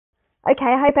Okay,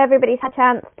 I hope everybody's had a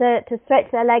chance to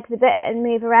stretch their legs a bit and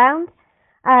move around.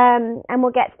 And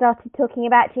we'll get started talking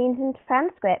about genes and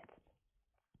transcripts.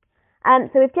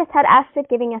 So we've just had Astrid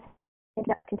giving us an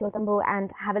introduction to Ensembl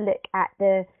and have a look at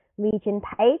the region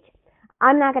page.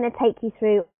 I'm now going to take you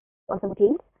through Ensembl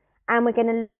genes, and we're going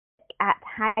to look at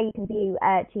how you can view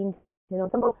genes in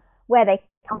Ensembl, where they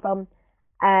come from,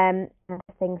 and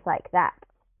things like that.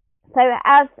 So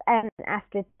as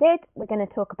Astrid did, we're going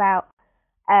to talk about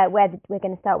we're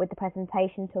going to start with the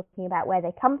presentation talking about where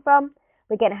they come from.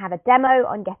 We're going to have a demo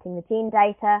on getting the gene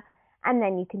data, and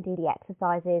then you can do the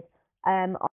exercises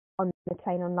on the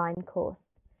Train Online course.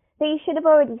 So you should have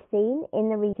already seen in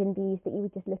the region views that you were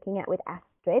just looking at with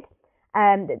Astrid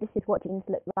that this is what genes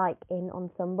look like in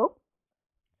Ensembl.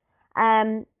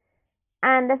 And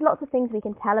there's lots of things we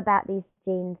can tell about these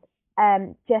genes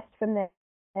just from the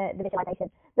visualization.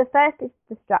 The first is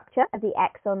the structure of the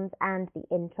exons and the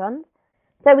introns.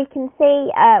 So we can see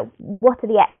what are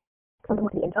the exons and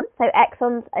what are the introns. So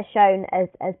exons are shown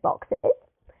as boxes,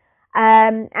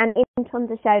 and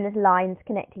introns are shown as lines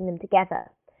connecting them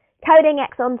together. Coding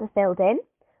exons are filled in,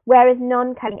 whereas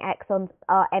non-coding exons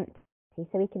are empty.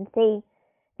 So we can see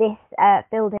this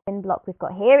filled in block we've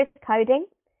got here is coding.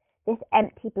 This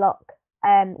empty block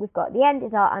we've got at the end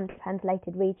is our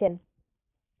untranslated region.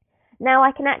 Now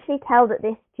I can actually tell that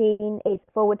this gene is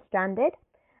forward-stranded,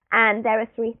 and there are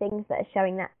three things that are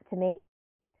showing that to me.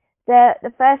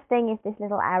 The first thing is this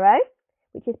little arrow,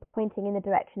 which is pointing in the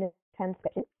direction of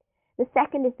transcription. The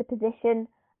second is the position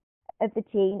of the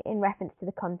gene in reference to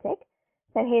the contig.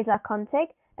 So here's our contig,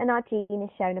 and our gene is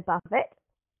shown above it.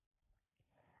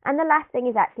 And the last thing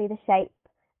is actually the shape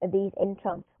of these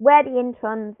introns. Where the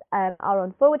introns are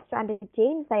on forward-stranded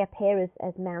genes, they appear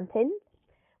as mountains,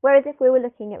 whereas if we were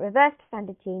looking at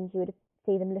reverse-stranded genes, you would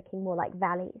see them looking more like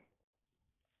valleys.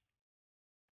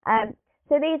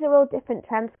 So these are all different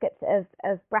transcripts of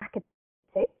BRCA2,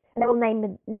 and they're all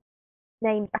named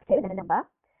BRCA2 and then a number,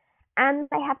 and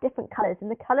they have different colours,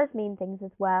 and the colours mean things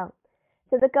as well.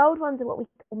 So the gold ones are what we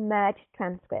call merged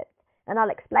transcripts, and I'll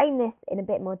explain this in a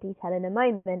bit more detail in a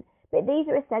moment, but these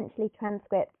are essentially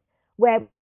transcripts where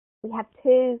we have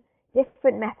two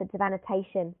different methods of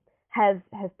annotation have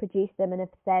produced them and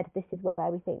have said this is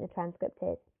where we think the transcript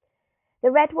is. The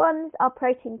red ones are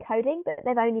protein coding, but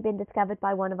they've only been discovered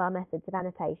by one of our methods of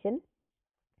annotation.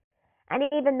 And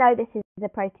even though this is a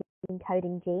protein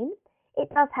coding gene,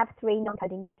 it does have three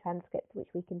non-coding transcripts, which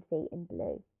we can see in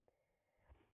blue.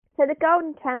 So the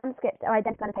golden transcripts are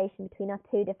identical annotation between our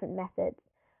two different methods,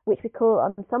 which we call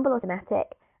Ensembl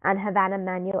automatic and Havana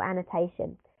manual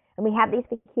annotation. And we have these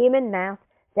for human, mouse,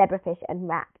 zebrafish, and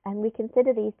rat, and we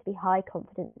consider these to be high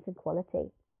confidence and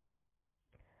quality.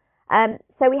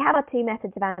 So we have our two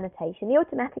methods of annotation. The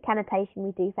automatic annotation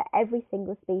we do for every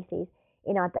single species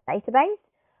in our database,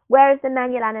 whereas the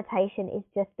manual annotation is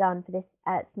just done for this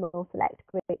small select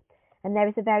group, and there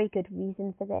is a very good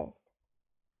reason for this.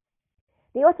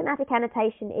 The automatic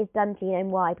annotation is done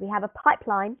genome-wide. We have a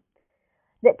pipeline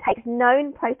that takes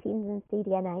known proteins and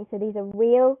cDNA, so these are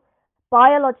real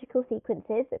biological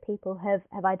sequences that people have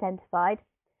identified,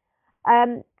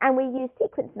 and we use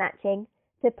sequence matching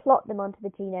to plot them onto the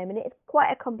genome, and it's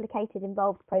quite a complicated,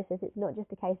 involved process. It's not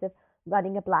just a case of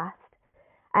running a blast.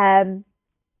 And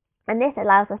this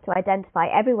allows us to identify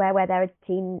everywhere where there are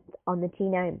genes on the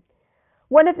genome.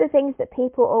 One of the things that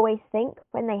people always think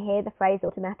when they hear the phrase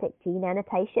automatic gene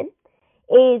annotation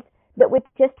is that we're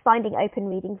just finding open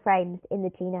reading frames in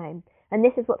the genome, and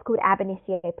this is what's called ab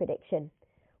initio prediction.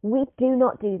 We do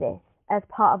not do this as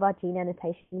part of our gene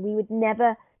annotation. We would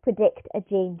never predict a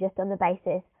gene just on the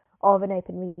basis of an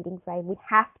open reading frame. We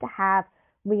have to have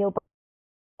real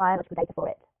biological data for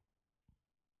it.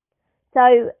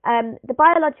 So the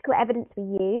biological evidence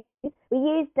we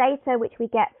use data which we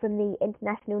get from the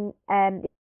international, the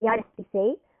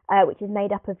ISBC, which is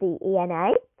made up of the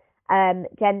ENA,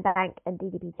 GenBank and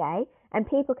DDBJ, and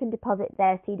people can deposit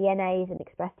their cDNAs and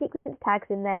express sequence tags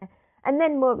in there. And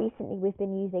then more recently we've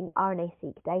been using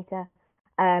RNA-seq data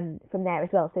from there as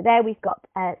well. So there we've got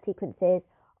sequences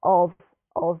of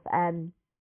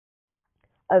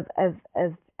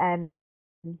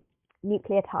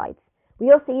nucleotides.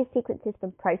 We also use sequences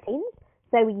from proteins,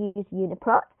 so we use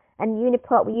UniProt, and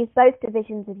UniProt, we use both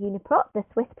divisions of UniProt, the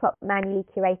SwissProt manually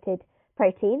curated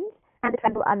proteins and the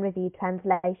Ensembl unreviewed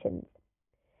translations.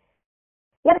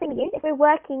 The other thing we use, if we're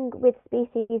working with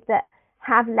species that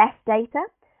have less data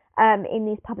in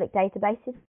these public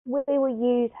databases, we will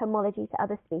use homology to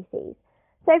other species.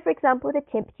 So, for example, the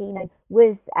chimp genome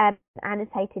was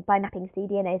annotated by mapping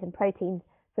cDNAs and proteins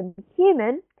from the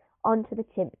human onto the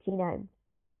chimp genome.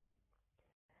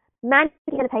 Manual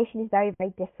annotation is very,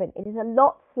 very different. It is a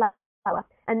lot slower,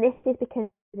 and this is because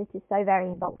this is so very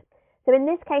involved. So in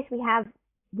this case, we have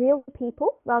real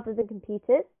people rather than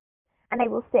computers, and they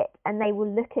will sit and they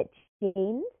will look at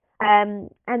genes, and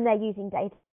they're using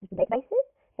data from databases,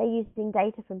 they're using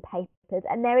data from papers,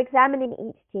 and they're examining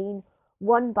each gene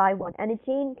one by one. And a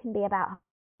gene can be about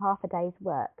half a day's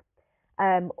work,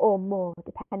 or more,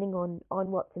 depending on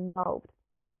what's involved.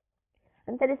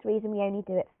 And for this reason, we only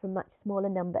do it for a much smaller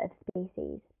number of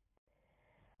species.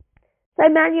 So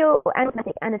manual and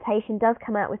automatic annotation does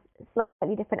come out with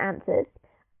slightly different answers.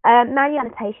 Manual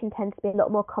annotation tends to be a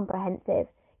lot more comprehensive.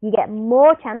 You get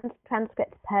more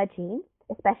transcripts per gene,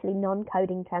 especially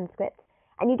non-coding transcripts,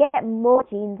 and you get more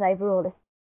genes overall,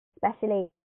 especially,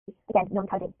 again,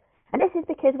 non-coding. And this is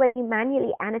because when you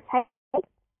manually annotate,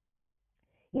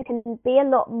 you can be a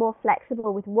lot more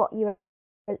flexible with what you're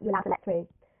allowed to let through.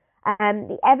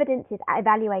 The evidence is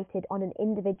evaluated on an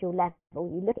individual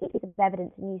level. You look at each piece of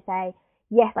evidence and you say,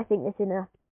 yes, I think this is enough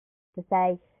to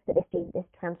say that this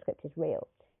transcript is real.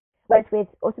 Whereas with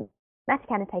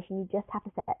automatic annotation, you just have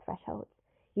to set thresholds.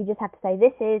 You just have to say,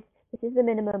 this is the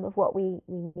minimum of what we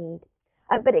need.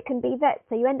 But it can be that,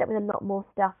 so you end up with a lot more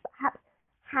stuff that perhaps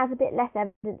has a bit less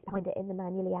evidence behind it in the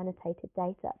manually annotated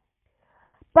data.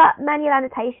 But manual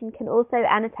annotation can also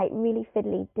annotate really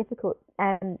fiddly, difficult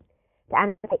to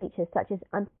annotate features such as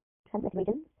untranslated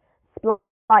regions,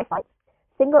 splice sites.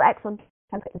 Single exon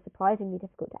transcripts are surprisingly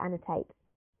difficult to annotate.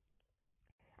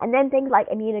 And then things like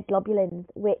immunoglobulins,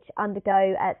 which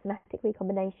undergo somatic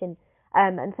recombination,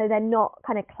 and so they're not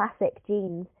kind of classic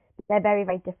genes. They're very,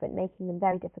 very different, making them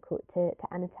very difficult to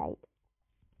annotate.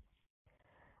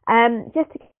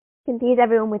 Just to confuse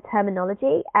everyone with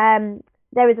terminology,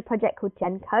 there is a project called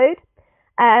GenCode,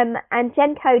 and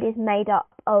GenCode is made up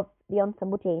of the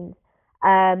Ensembl genes.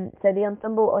 So the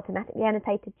Ensembl automatically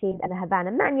annotated genes and the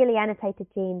Havana manually annotated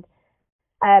genes,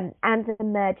 and the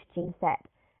merged gene set.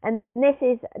 And this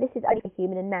is only for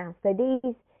human and mouse. So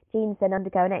these genes then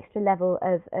undergo an extra level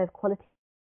of quality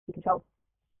control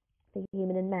for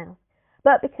human and mouse.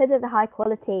 But because of the high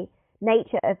quality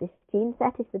nature of this gene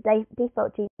set, it's the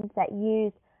default gene set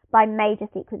used by major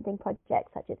sequencing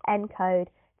projects such as ENCODE,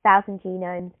 1000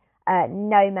 Genomes,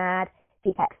 NOMAD,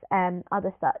 GPEX,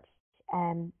 other such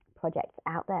projects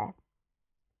out there.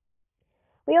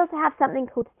 We also have something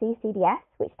called CCDS,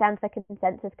 which stands for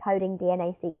Consensus Coding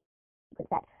DNA Sequence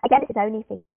Set. Again, this is only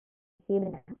for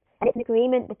human now, and it's an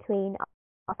agreement between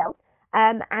ourselves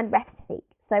and RefSeq.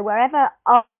 So wherever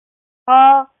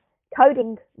our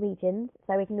coding regions,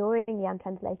 so ignoring the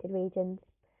untranslated regions,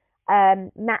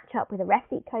 match up with a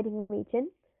RefSeq coding region,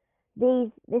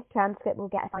 this transcript will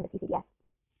get assigned a CCDS,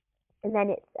 and then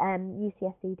it's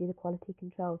UCSC do the quality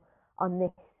control on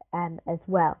this as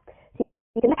well. So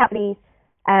you can look at these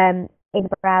in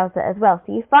the browser as well.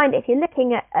 So you find if you're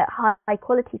looking at high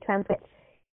quality transcripts,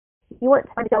 you want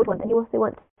to find the gold ones, and you also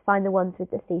want to find the ones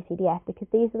with the CCDS, because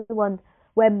these are the ones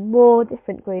where more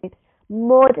different groups,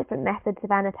 more different methods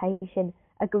of annotation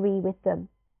agree with them.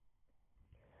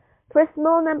 For a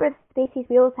small number of species,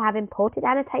 we also have imported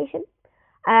annotation.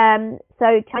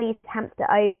 So Chinese hamster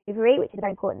ovary, which is a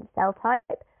very important cell type,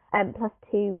 plus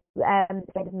two strains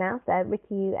of mouse,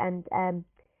 Rickeyu and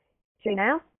Shrew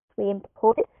mouse, we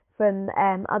imported from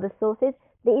other sources.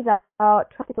 These are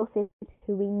trusted sources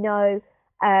who we know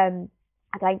are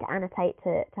going to annotate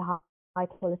to high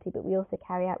quality, but we also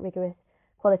carry out rigorous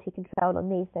quality control on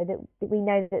these so that we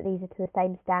know that these are to the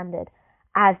same standard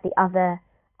as the other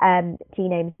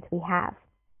genomes we have.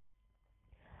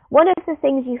 One of the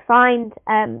things you find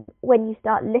when you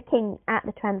start looking at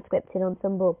the transcripts in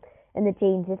Ensembl and the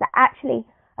genes is that actually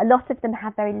a lot of them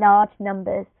have very large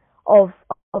numbers of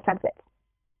transcripts.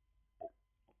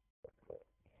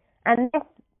 And this,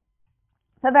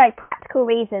 for very practical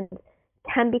reasons,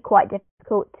 can be quite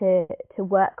difficult to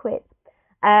work with.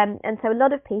 And so a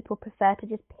lot of people prefer to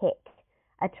just pick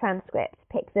a transcript,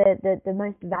 pick the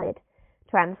most valid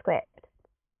transcript.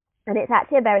 And it's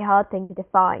actually a very hard thing to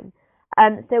define.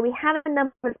 So we have a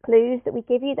number of clues that we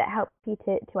give you that help you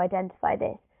to identify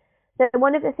this. So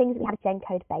one of the things we have is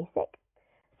GenCode Basic.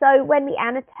 So when we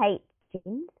annotate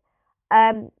genes,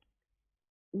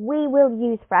 we will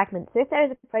use fragments. So if there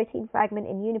is a protein fragment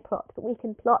in UniProt, we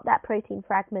can plot that protein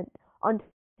fragment onto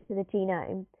the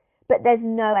genome, but there's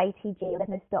no ATG, or there's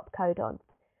no stop codon.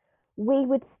 We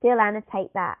would still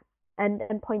annotate that and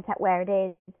point out where it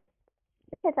is,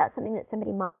 because that's something that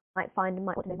somebody might find and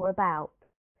might want to know more about.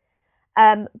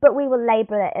 But we will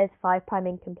label it as 5'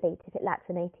 incomplete if it lacks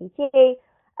an ATG,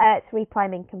 3'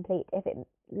 incomplete if it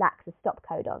lacks a stop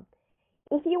codon.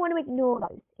 If you want to ignore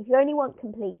those, if you only want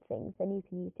complete things, then you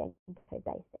can use GenCode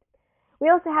Basic. We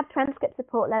also have transcript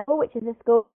support level, which is a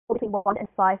score between 1 and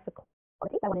 5 for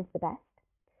quality, where 1 is the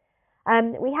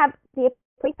best. We have the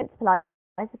pre-principalizer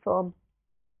form.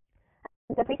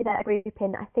 So pre a group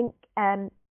in, I think,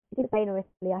 it's either Spain or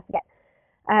Italy, I forget.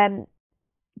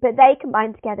 But they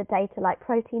combine together data like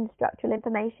protein structural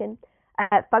information,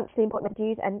 functionally important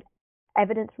residues, and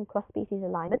evidence from cross-species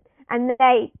alignment. And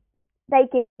they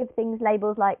give things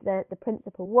labels like the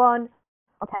principal 1,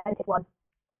 alternative 1,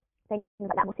 things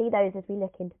like that. We'll see those as we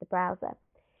look into the browser.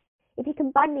 If you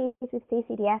combine these with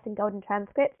CCDS and golden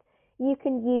transcripts, you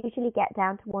can usually get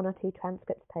down to 1 or 2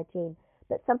 transcripts per gene,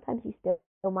 but sometimes you still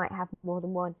might have more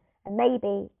than 1. And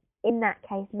maybe, in that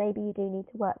case, maybe you do need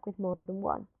to work with more than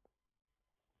 1.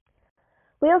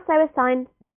 We also assign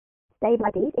stable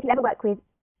IDs. If you ever work with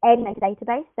any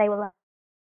database, they will have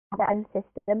their own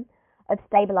system of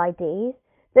stable IDs.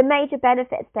 The major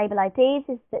benefit of stable IDs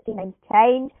is that gene names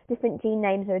change. Different gene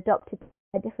names are adopted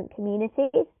by different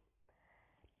communities.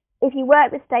 If you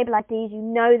work with stable IDs, you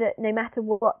know that no matter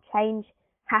what change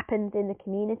happens in the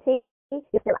community,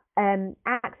 you're still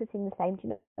accessing the same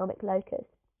genomic locus.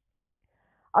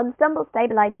 Ensembl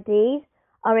stable IDs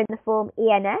are in the form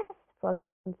ENS for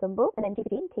Ensembl, and then G for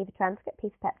gene, T for transcript, P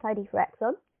for peptide, E for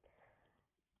exon.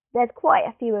 There's quite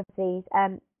a few of these.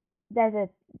 There's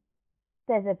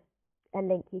a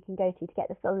link you can go to get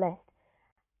the full list.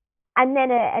 And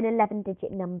then an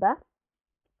 11-digit number.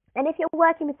 And if you're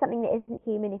working with something that isn't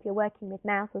human, if you're working with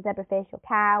mouse or zebrafish or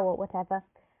cow or whatever,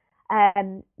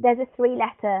 there's a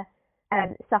 3-letter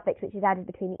suffix which is added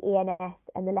between the ENS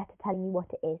and the letter telling you what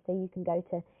it is. So you can go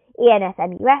to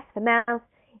ENS-MUS for mouse,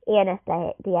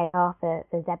 ENS-DAR for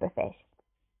zebrafish.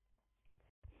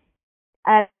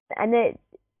 And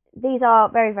these are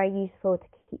very, very useful to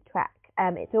keep track.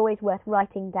 It's always worth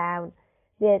writing down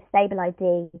the stable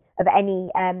ID of any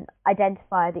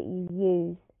identifier that you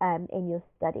use in your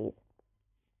studies.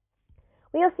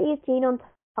 We also use gene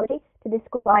ontology to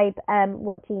describe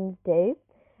what genes do,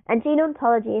 and gene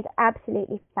ontology is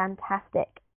absolutely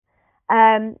fantastic.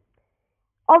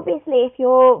 Obviously, if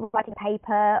you're writing a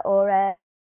paper or a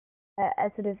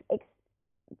sort of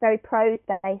very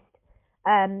prose-based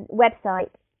website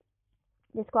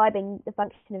describing the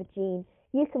function of a gene,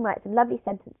 you can write some lovely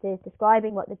sentences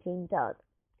describing what the gene does.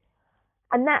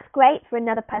 And that's great for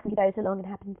another person who goes along and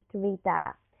happens to read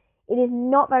that. It is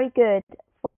not very good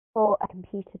for a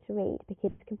computer to read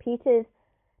because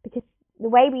the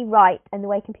way we write and the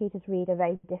way computers read are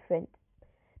very different.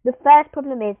 The first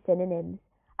problem is synonyms.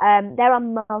 There are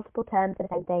multiple terms for the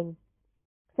same thing.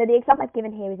 So the example I've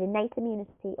given here is innate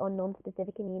immunity or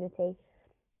non-specific immunity.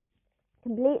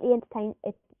 Completely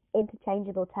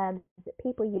interchangeable terms that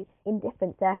people use in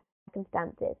different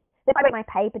circumstances. So if I wrote my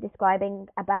paper describing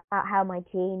about how my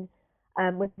gene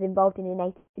was involved in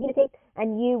innate immunity,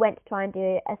 and you went to try and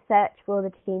do a search for all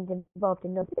the genes involved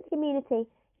in non-specific immunity,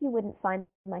 you wouldn't find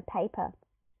my paper.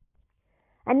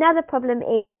 Another problem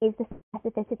is the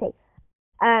specificity.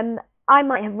 I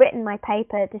might have written my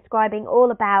paper describing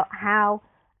all about how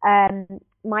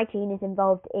my gene is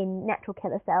involved in natural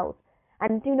killer cells,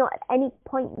 and do not at any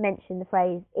point mention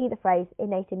either phrase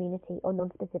innate immunity or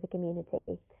non-specific immunity,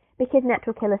 because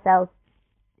natural killer cells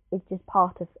is just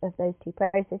part of those two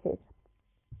processes.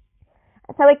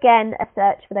 So again, a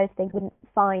search for those things wouldn't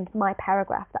find my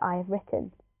paragraph that I have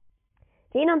written.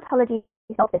 Gene ontology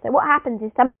solves this. So what happens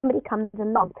is somebody comes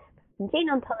along from gene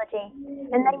ontology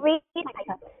and they read my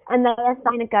paper and they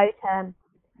assign a Go term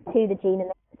to the gene.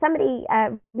 And somebody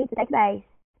reads the database,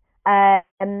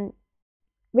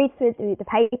 reads through the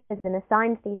papers and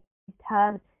assigns these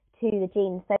terms to the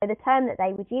gene. So the term that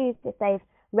they would use if they've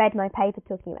read my paper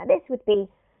talking about this would be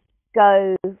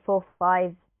Go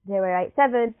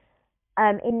 45087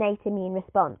 innate immune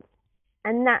response.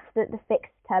 And that's the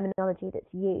fixed terminology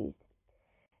that's used.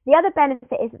 The other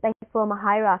benefit is that they form a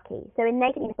hierarchy. So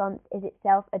innate immune response is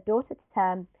itself a daughter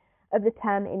term of the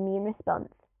term immune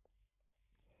response.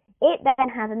 It then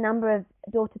has a number of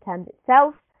daughter terms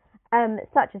itself,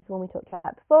 such as the one we talked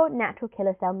about before, natural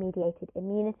killer cell mediated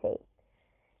immunity.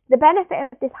 The benefit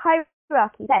of this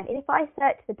hierarchy then is if I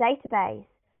search the database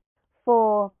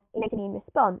for innate immune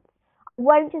response, I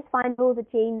won't just find all the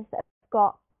genes that have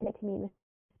got innate immune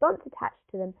response attached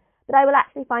to them, but I will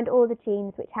actually find all the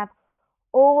genes which have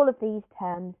all of these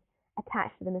terms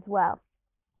attached to them as well.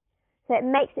 So it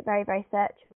makes it very, very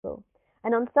searchable.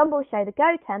 And Ensembl show the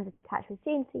Go terms attached with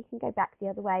genes, so you can go back the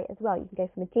other way as well. You can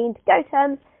go from a gene to Go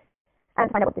terms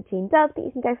and find out what the gene does, but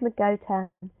you can go from a Go term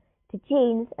to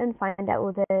genes and find out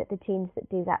all the genes that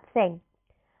do that thing.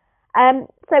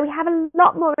 So we have a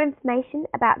lot more information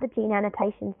about the gene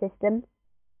annotation system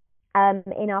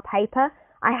in our paper.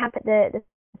 I have the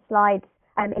slides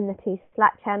in the 2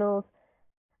 Slack channels,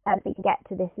 so you can get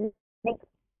to this link,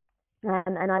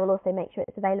 and I will also make sure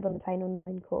it's available on the Train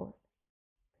Online course.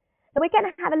 So we're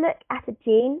going to have a look at a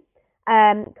gene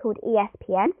called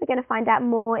ESPN. We're going to find out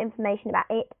more information about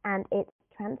it and its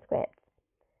transcripts.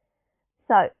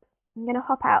 So I'm going to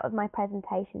hop out of my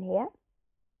presentation here.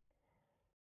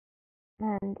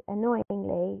 And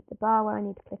annoyingly, the bar where I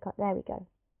need to click on, there we go.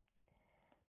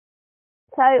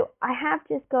 So I have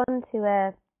just gone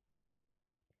to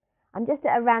I'm just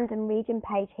at a random region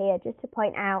page here just to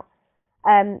point out,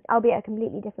 I'll be at a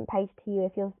completely different page to you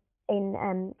if you're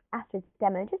in Astrid's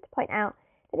demo, just to point out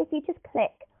that if you just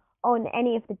click on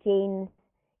any of the genes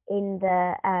in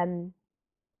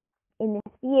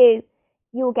this view,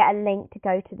 you'll get a link to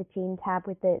go to the gene tab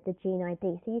with the gene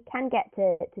ID. So you can get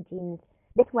to genes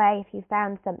this way if you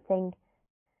found something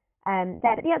there.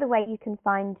 But the other way you can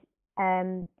find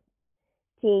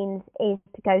genes is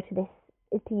to go to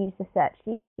to use the search.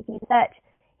 You can use search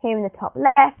here in the top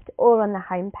left or on the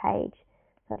home page.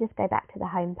 So I'll just go back to the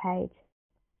home page.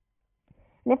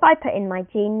 And if I put in my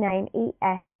gene name,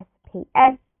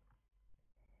 ESPN,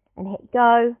 and hit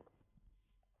go,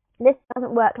 this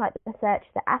doesn't work like the search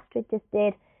that Astrid just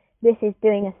did. This is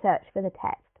doing a search for the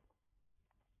text.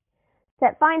 So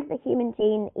it finds the human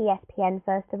gene ESPN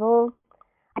first of all.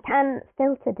 I can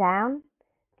filter down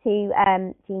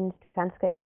to genes,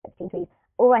 transcripts, gene trees,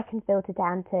 or I can filter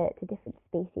down to different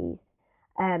species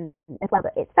as well.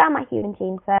 But it's found my human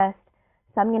gene first,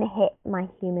 so I'm going to hit my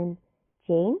human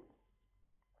gene.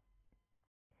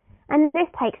 And this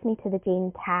takes me to the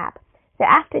gene tab. So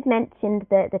Astrid mentioned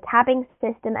the tabbing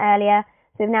system earlier.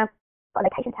 So we've now got a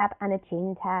location tab and a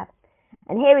gene tab.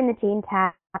 And here in the gene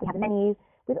tab, we have a menu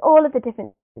with all of the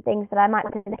different things that I might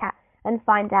want to look at and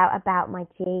find out about my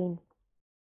gene.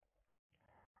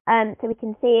 So we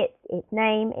can see its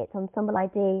name, its Ensembl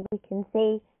ID, we can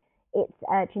see its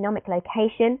genomic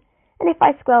location. And if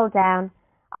I scroll down,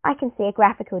 I can see a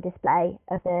graphical display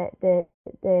of the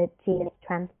gene and its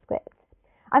transcripts.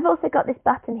 I've also got this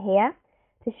button here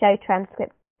to show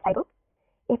transcript table.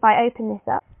 If I open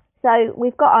this up, so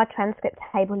we've got our transcript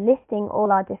table listing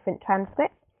all our different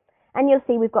transcripts, and you'll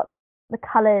see we've got the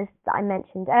colours that I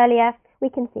mentioned earlier. We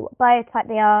can see what biotype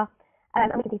they are,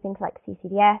 and we can see things like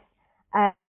CCDS,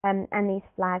 and these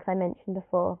flags I mentioned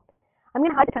before. I'm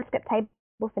going to hide the transcript table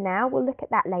for now. We'll look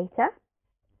at that later.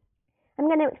 I'm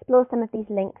going to explore some of these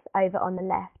links over on the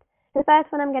left. So the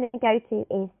first one I'm going to go to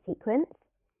is sequence.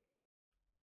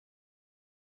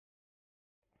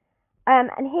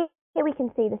 And here we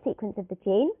can see the sequence of the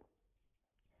gene.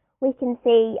 We can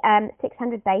see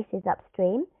 600 bases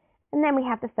upstream, and then we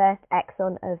have the first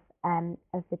exon of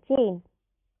the gene.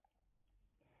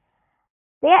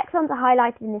 The exons are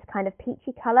highlighted in this kind of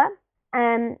peachy colour,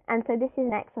 and so this is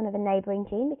an exon of a neighbouring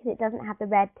gene because it doesn't have the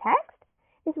red text.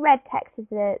 This red text is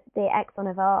the exon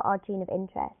of our gene of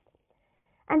interest.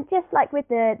 And just like with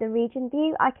the region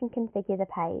view, I can configure the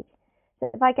page. So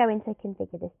if I go into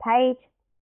configure this page,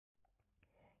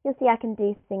 you'll see I can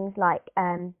do things like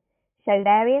show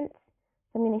variants.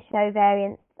 So I'm going to show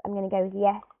variants. I'm going to go with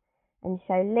yes and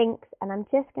show links, and I'm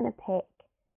just going to pick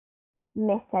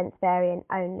missense variant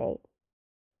only.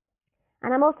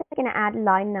 And I'm also going to add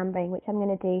line numbering, which I'm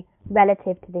going to do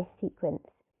relative to this sequence.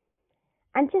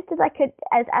 And just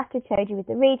as Astrid showed you with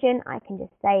the region, I can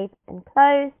just save and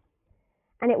close,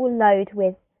 and it will load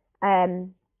with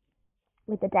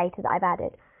the data that I've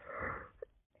added.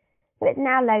 So it's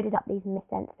now loaded up these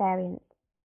missense variants.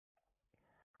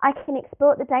 I can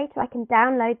export the data, I can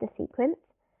download the sequence,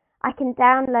 I can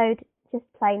download just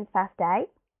plain FASTA,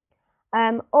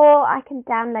 or I can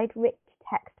download rich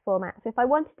text format. So if I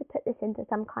wanted to put this into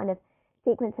some kind of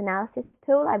sequence analysis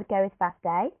tool, I would go with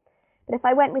FASTA. But if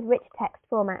I went with rich text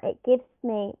format, it gives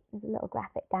me, there's a little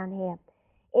graphic down here,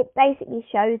 it basically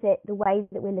shows it the way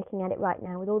that we're looking at it right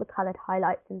now with all the coloured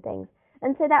highlights and things.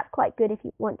 And so that's quite good if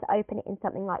you want to open it in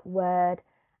something like Word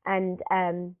and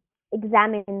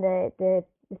examine the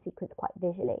sequence quite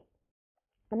visually.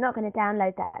 I'm not going to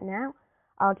download that now.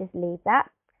 I'll just leave that.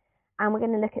 And we're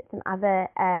going to look at some other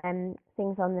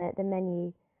things on the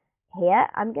menu here.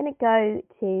 I'm going to go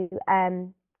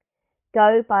to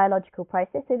Go biological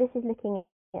process. So this is looking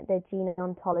at the gene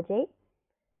ontology.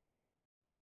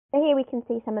 So here we can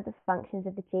see some of the functions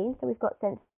of the gene. So we've got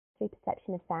sensory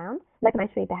perception of sound,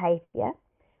 locomotory behaviour.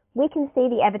 We can see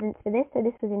the evidence for this. So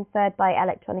this was inferred by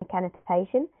electronic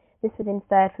annotation. This was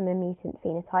inferred from a mutant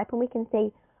phenotype, and we can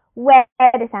see where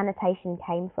this annotation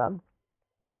came from.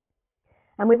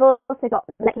 And we've also got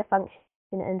molecular function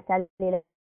and cellular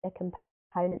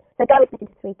components. So Go is split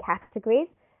into 3 categories.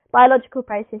 Biological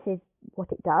process is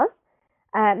what it does.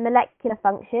 Molecular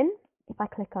function, if I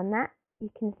click on that, you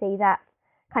can see that's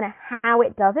kind of how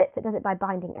it does it. So it does it by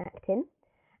binding actin.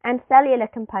 And cellular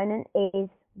component is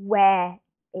where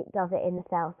it does it in the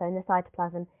cell, so in the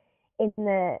cytoplasm, in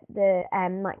the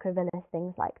microvillus,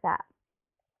 things like that.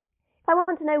 If I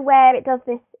want to know where it does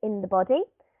this in the body,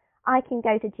 I can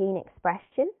go to gene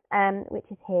expression, which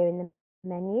is here in the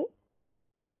menu.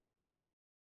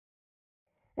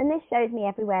 And this shows me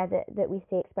everywhere that we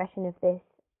see expression of this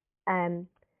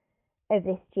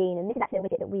gene. And this is actually a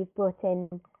widget that we've brought in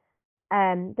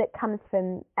that comes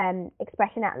from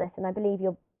Expression Atlas. And I believe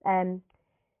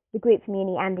the group from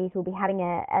Uni Andes will be having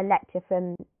a lecture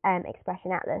from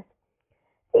Expression Atlas.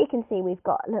 So you can see we've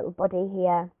got a little body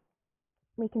here.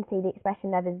 We can see the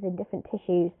expression levels in different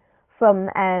tissues from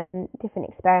different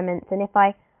experiments. And if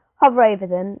I hover over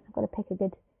them, I've got to pick a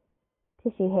good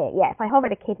tissue here. Yeah, if I hover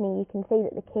at a kidney, you can see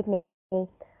that the kidney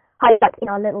highlights in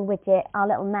our little widget, our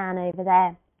little man over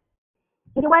there.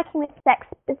 If you're working with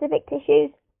sex-specific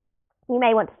tissues, you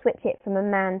may want to switch it from a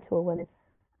man to a woman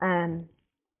for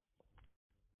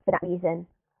that reason.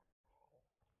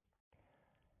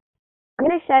 I'm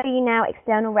going to show you now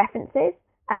external references.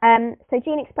 So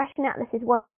Gene Expression Atlas is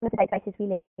one of the databases we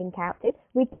link out to.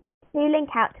 We do link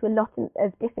out to a lot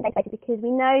of different databases because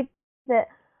we know that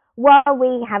while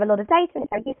we have a lot of data and it's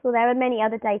very useful, there are many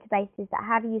other databases that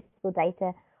have useful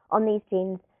data on these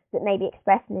genes that may be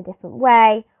expressed in a different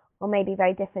way or may be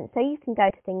very different. So you can go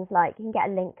to things like, you can get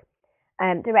a link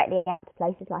directly to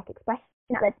places like Expression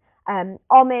Atlas.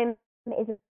 OMIM is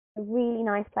a really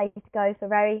nice place to go for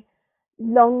very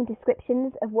long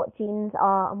descriptions of what genes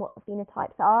are and what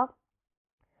phenotypes are.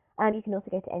 You can also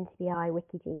go to NCBI,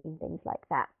 WikiGene, things like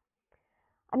that.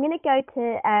 I'm going to go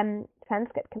to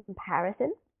transcript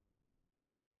comparison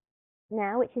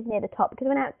now, which is near the top, because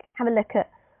we're going to have a look at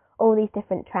all these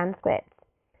different transcripts.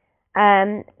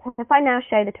 So if I now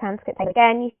show the transcript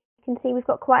again, you can see we've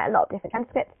got quite a lot of different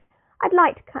transcripts. I'd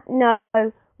like to know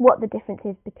what the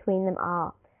differences between them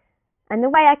are. And the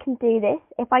way I can do this,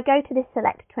 if I go to this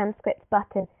select transcripts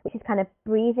button, which is kind of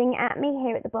breathing at me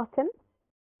here at the bottom,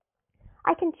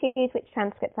 I can choose which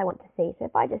transcripts I want to see. So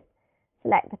if I just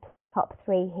select the top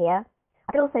 3 here,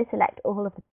 I can also select all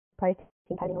of the protein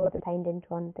coding, all of the retained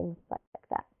intron, things like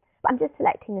that. But I'm just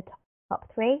selecting the top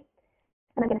 3, and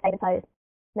I'm going to save those.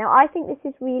 Now, I think this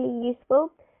is really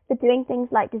useful for doing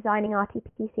things like designing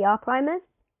RT-PCR primers,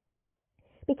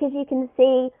 because you can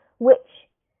see which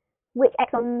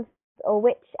exons or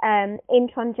which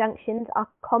intron junctions are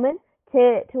common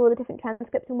to all the different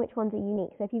transcripts and which ones are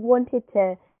unique. So if you wanted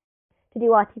to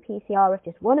do RT-PCR of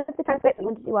just one of the transcripts, or you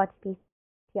wanted to do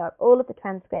RT-PCR of all of the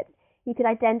transcripts, you could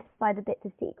identify the bits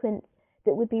of sequence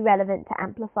that would be relevant to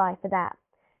amplify for that.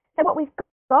 So what we've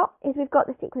got is we've got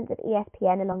the sequence of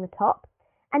ESPN along the top,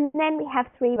 and then we have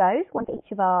 3 rows, one for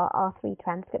each of our 3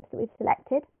 transcripts that we've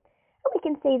selected. And we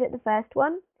can see that the first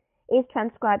one is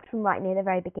transcribed from right near the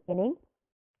very beginning.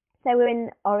 So we're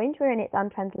in orange, we're in its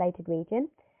untranslated region.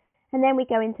 And then we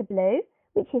go into blue,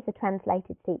 which is the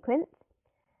translated sequence.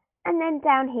 And then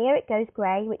down here it goes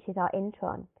grey, which is our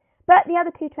intron. But the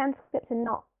other 2 transcripts are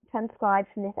not transcribed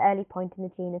from this early point in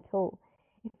the gene at all.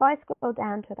 If I scroll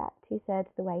down to about 2/3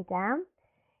 of the way down,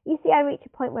 you see I reach a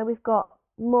point where we've got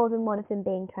more than one of them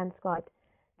being transcribed.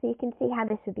 So you can see how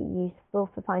this would be useful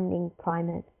for finding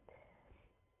primers.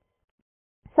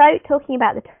 So talking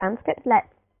about the transcripts,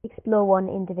 let's explore one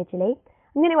individually.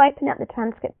 I'm going to open up the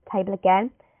transcript table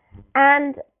again.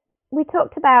 And we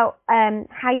talked about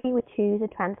how you would choose a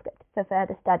transcript for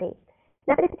further study.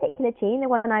 Now for this particular gene, the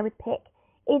one I would pick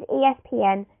is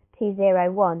ESPN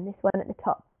 201, this one at the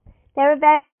top. There are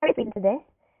various reasons for this.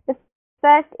 The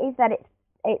first is that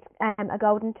it's a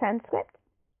golden transcript.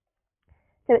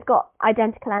 So it's got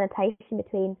identical annotation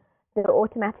between the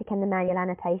automatic and the manual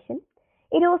annotation.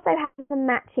 It also has a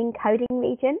matching coding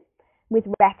region with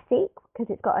RefSeq, because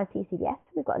it's got a CCDS.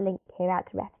 We've got a link here out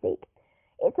to RefSeq.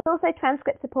 It's also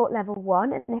transcript support level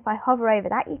 1, and if I hover over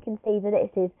that, you can see that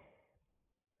this is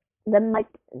the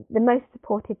most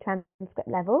supported transcript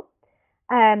level.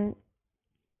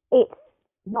 It's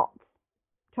not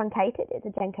truncated, it's a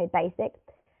GenCode basic,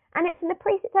 and it's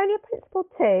only a principal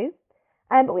 2,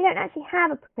 but we don't actually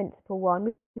have a principal 1.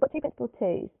 We've got 2 principal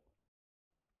 2s.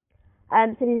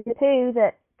 So there's the 2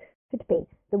 that could be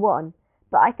the 1,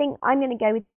 but I think I'm going to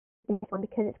go with this one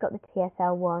because it's got the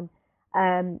TSL1,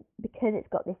 because it's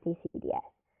got this CCDS.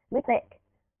 We click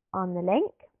on the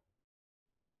link,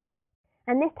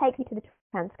 and this takes me to the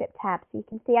transcript tab. So you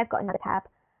can see I've got another tab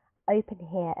open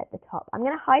here at the top. I'm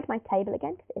going to hide my table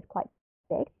again because it is quite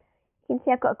big. You can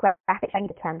see I've got a graphic showing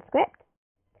the transcript,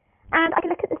 and I can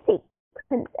look at the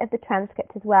sequence of the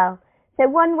transcript as well. So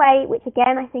one way, which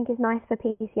again I think is nice for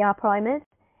PCR primers,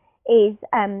 is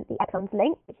the exons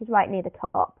link, which is right near the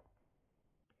top.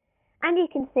 And you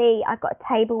can see I've got a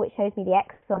table which shows me the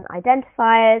exon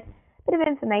identifiers, a bit of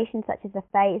information such as the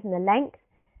phase and the length,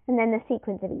 and then the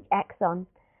sequence of each exon,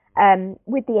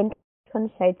 with the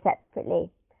introns showed separately.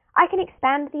 I can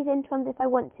expand these introns if I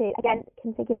want to. Again,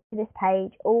 configure this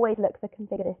page. Always look for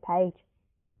configure this page.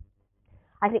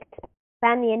 I can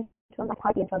expand the introns, I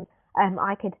hide the introns.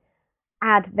 I could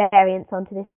add variants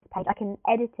onto this page. I can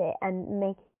edit it and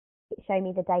make it show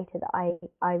me the data that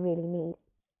I really need.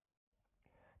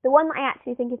 The one that I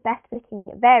actually think is best for looking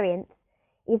at variants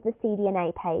is the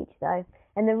cDNA page, though.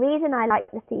 And the reason I like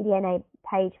the cDNA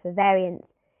page for variants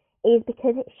is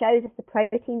because it shows us the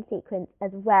protein sequence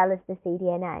as well as the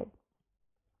cDNA.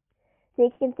 So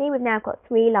you can see we've now got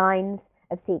 3 lines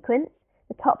of sequence.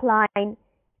 The top line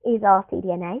is our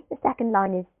cDNA. The second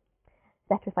line is,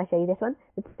 better if I show you this one,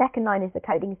 the second line is the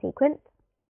coding sequence.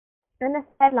 And the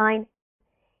third line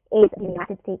is the amino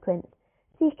acid sequence.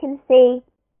 So you can see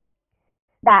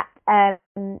that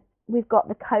we've got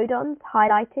the codons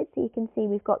highlighted. So you can see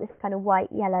we've got this kind of white,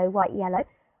 yellow, white, yellow.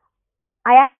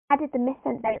 I added the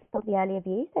missense variants of the earlier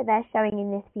view, so they're showing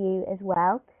in this view as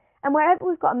well. And wherever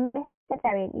we've got a missense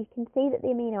variant, you can see that the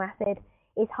amino acid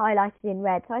is highlighted in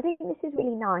red. So I think this is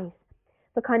really nice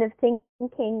for kind of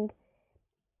thinking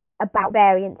about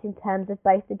variants in terms of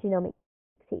both the genomic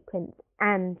sequence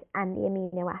and the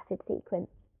amino acid sequence.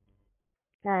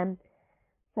 So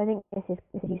I think this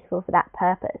is useful for that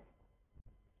purpose.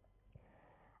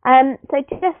 So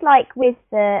just like with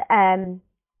the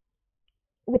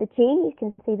gene, you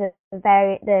can see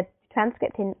the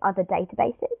transcript in other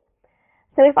databases.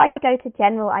 So if I go to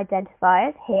general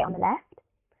identifiers here on the left,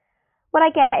 what I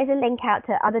get is a link out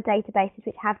to other databases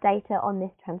which have data on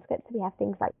this transcript. So we have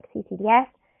things like CTDS,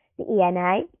 the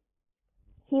ENA,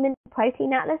 Human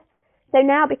Protein Atlas. So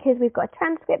now because we've got a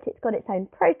transcript, it's got its own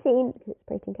protein, because it's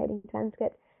protein coding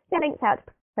transcript. So it links out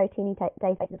to protein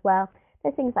databases as well.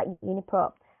 There's things like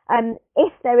UniProt.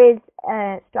 If there is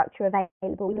a structure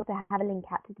available, we also have a link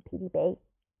out to the PDB.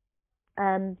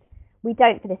 We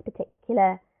don't for this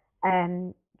particular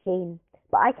gene,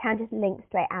 but I can just link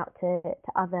straight out to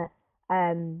other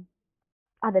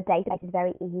databases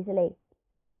very easily.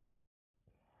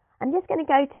 I'm just going to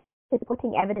go to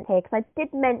supporting evidence here because I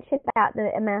did mention about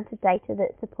the amount of data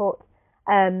that supports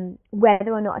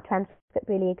whether or not a transcript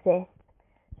really exists.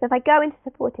 So if I go into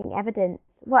supporting evidence,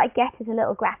 what I get is a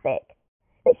little graphic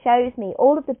that shows me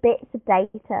all of the bits of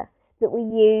data that we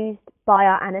used by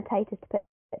our annotators to put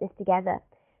this together.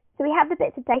 So we have the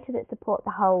bits of data that support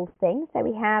the whole thing. So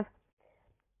we have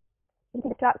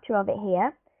the structure of it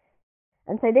here.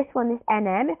 And so this one, this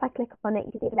NM, if I click on it,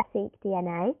 you can see the seq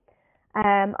DNA.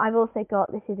 I've also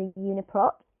got, this is a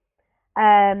UniProt.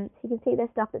 So you can see there's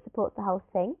stuff that supports the whole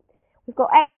thing. We've got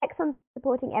exon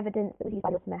supporting evidence that was used by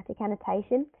automatic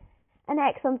annotation, and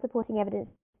exon supporting evidence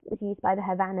that was used by the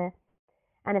Havana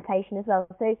annotation as well.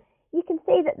 So you can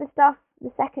see that the stuff,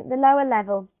 the lower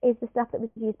level is the stuff that was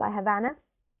used by Havana.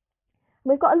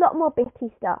 We've got a lot more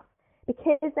bitty stuff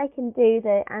because they can do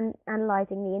the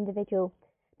analysing the individual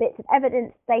bits of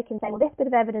evidence. They can say, well, this bit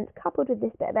of evidence coupled with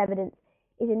this bit of evidence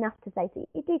is enough to say. So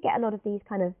you do get a lot of these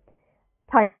kind of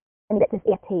tiny bits of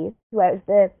EFTs, whereas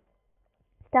the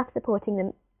stuff supporting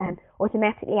them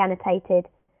automatically annotated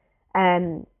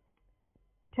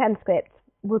transcripts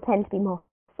will tend to be more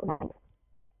full.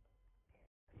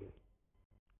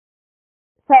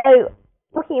 So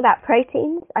talking about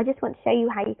proteins, I just want to show you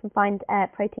how you can find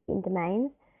protein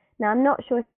domains. Now I'm not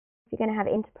sure if you're going to have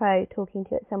Interpro talking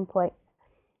to you at some point,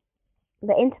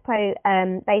 but Interpro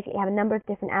basically have a number of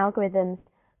different algorithms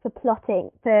for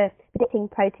predicting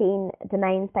protein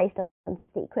domains based on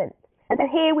sequence. And so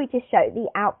here we just show the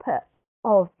output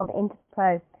of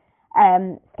Interpro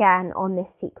scan on this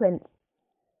sequence.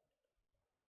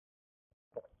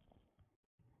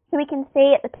 So we can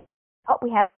see at the top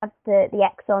we have the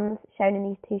exons shown in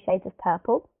these 2 shades of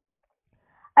purple.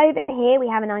 Over here we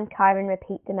have an unchiron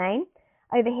repeat domain.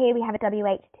 Over here we have a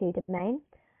WH2 domain.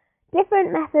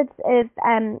 Different methods of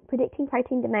predicting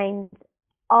protein domains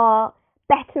are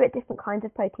better at different kinds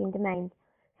of protein domains.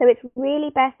 So it's really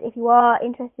best, if you are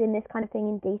interested in this kind of thing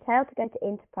in detail, to go to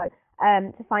Interpro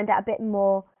to find out a bit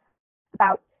more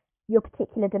about your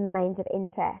particular domains of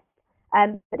interest.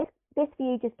 But this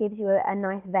view just gives you a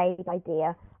nice vague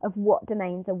idea of what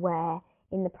domains are where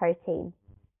in the protein.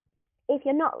 If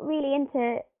you're not really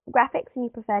into graphics and you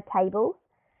prefer tables,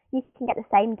 you can get the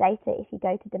same data if you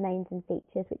go to domains and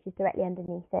features, which is directly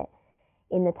underneath it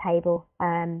in the table,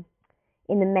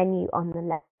 in the menu on the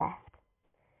left.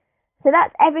 So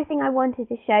that's everything I wanted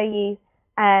to show you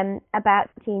about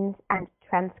genes and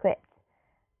transcripts.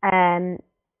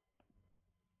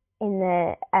 in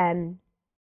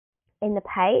the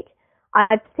page.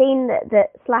 I've seen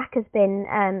that Slack has been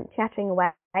chattering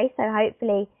away, so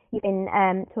hopefully you've been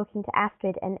talking to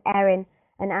Astrid and Erin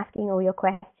and asking all your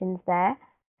questions there.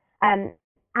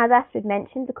 As Astrid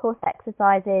mentioned, the course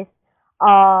exercises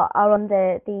are on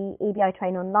the EBI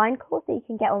Train Online course, so you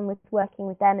can get on with working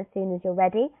with them as soon as you're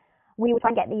ready. We will try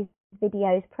and get these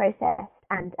videos processed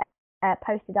and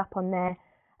posted up on there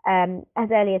as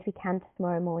early as we can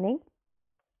tomorrow morning.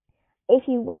 If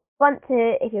you're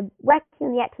working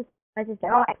on the exercises,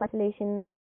 there are exercise solutions.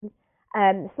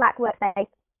 Slack Workspace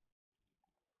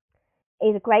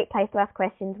is a great place to ask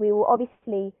questions. We will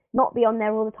obviously not be on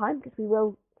there all the time because we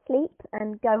will sleep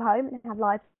and go home and have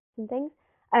lives and things.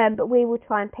 But we will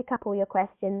try and pick up all your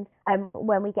questions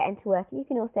when we get into work. You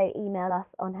can also email us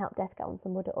on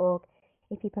helpdesk@ensemble.org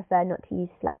if you prefer not to use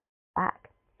Slack.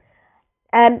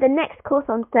 The next course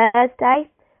on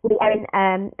Thursday will be Erin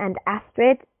and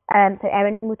Astrid. So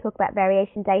Erin will talk about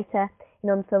variation data in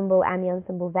Ensembl and the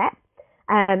Ensembl vet.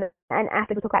 And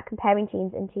Astrid will talk about comparing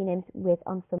genes and genomes with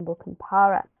Ensembl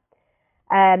Compara.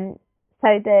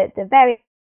 So the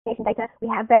variation data, we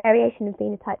have variation and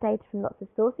phenotype data from lots of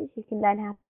sources. You can learn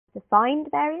how to find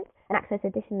variants and access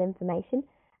additional information.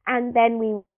 And then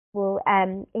we will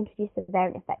introduce the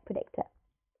variant effect predictor.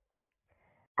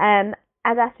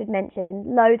 As Astrid mentioned,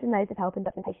 loads and loads of help and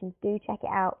documentation. Do check it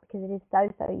out because it is so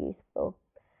useful.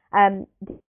 Do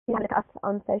have a look at us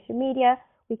on social media.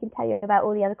 We can tell you about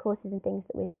all the other courses and things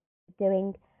that we're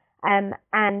doing. And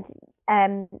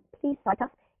please cite us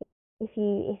if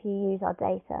you use our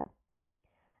data.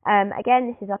 Again,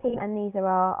 this is our team and these are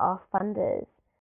our funders.